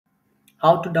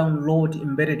How to download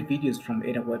embedded videos from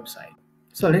any website.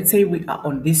 So let's say we are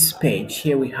on this page.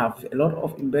 Here we have a lot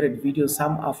of embedded videos.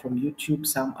 Some are from YouTube,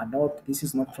 some are not. This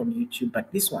is not from YouTube,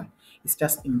 but this one is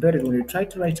just embedded. When you try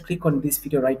to right click on this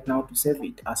video right now to save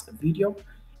it as a video,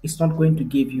 it's not going to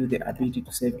give you the ability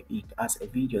to save it as a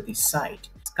video this site.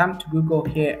 Come to Google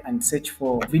here and search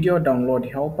for video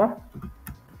download helper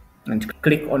and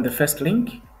click on the first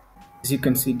link. As you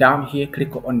can see down here,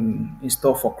 click on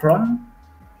install for Chrome.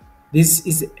 This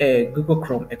is a Google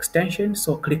Chrome extension,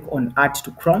 so click on add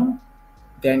to Chrome.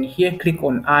 Then here click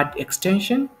on add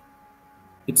extension.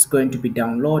 It's going to be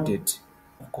downloaded.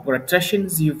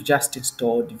 Congratulations, you've just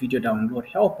installed video download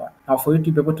helper. Now for you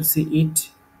to be able to see it,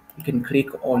 you can click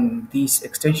on this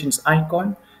extensions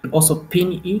icon and also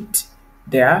pin it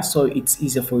there so it's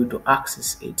easier for you to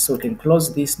access it. So you can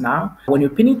close this now. When you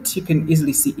pin it, you can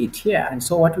easily see it here. And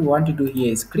so what we want to do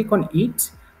here is click on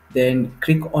it, then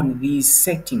click on this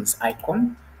settings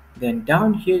icon. Then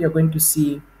down here, you're going to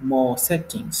see more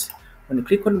settings. When you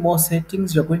click on more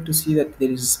settings, you're going to see that there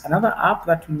is another app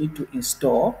that you need to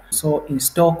install. So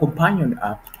install companion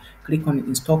app. Click on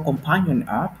install companion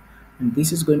app, and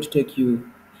this is going to take you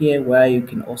here where you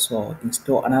can also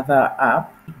install another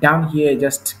app. Down here,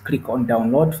 just click on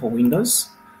download for Windows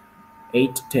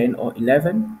 8, 10, or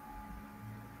 11.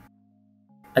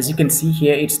 As you can see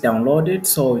here, it's downloaded,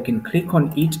 so you can click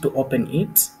on it to open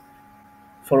it.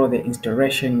 Follow the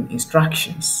installation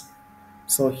instructions.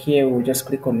 So here we'll just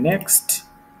click on next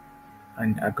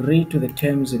and agree to the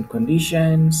terms and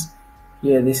conditions.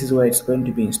 Here, this is where it's going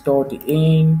to be installed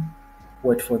in.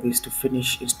 Wait for this to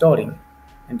finish installing.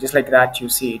 And just like that, you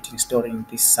see it installing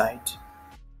this site.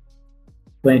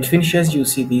 When it finishes, you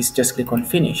see this, just click on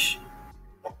finish.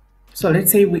 So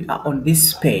let's say we are on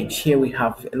this page. Here we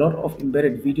have a lot of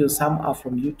embedded videos. Some are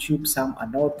from YouTube, some are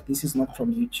not. This is not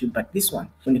from YouTube, but this one.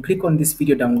 When you click on this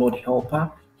video download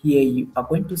helper, here you are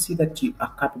going to see that you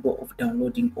are capable of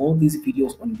downloading all these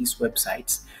videos on these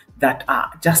websites that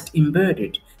are just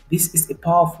embedded. This is a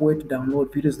powerful way to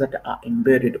download videos that are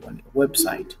embedded on a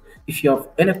website. If you have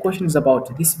any questions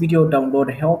about this video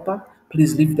download helper,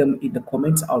 please leave them in the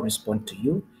comments. I'll respond to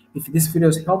you. If this video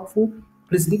is helpful,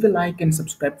 please leave a like and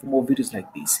subscribe for more videos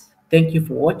like this. Thank you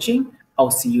for watching.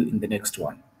 I'll see you in the next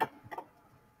one.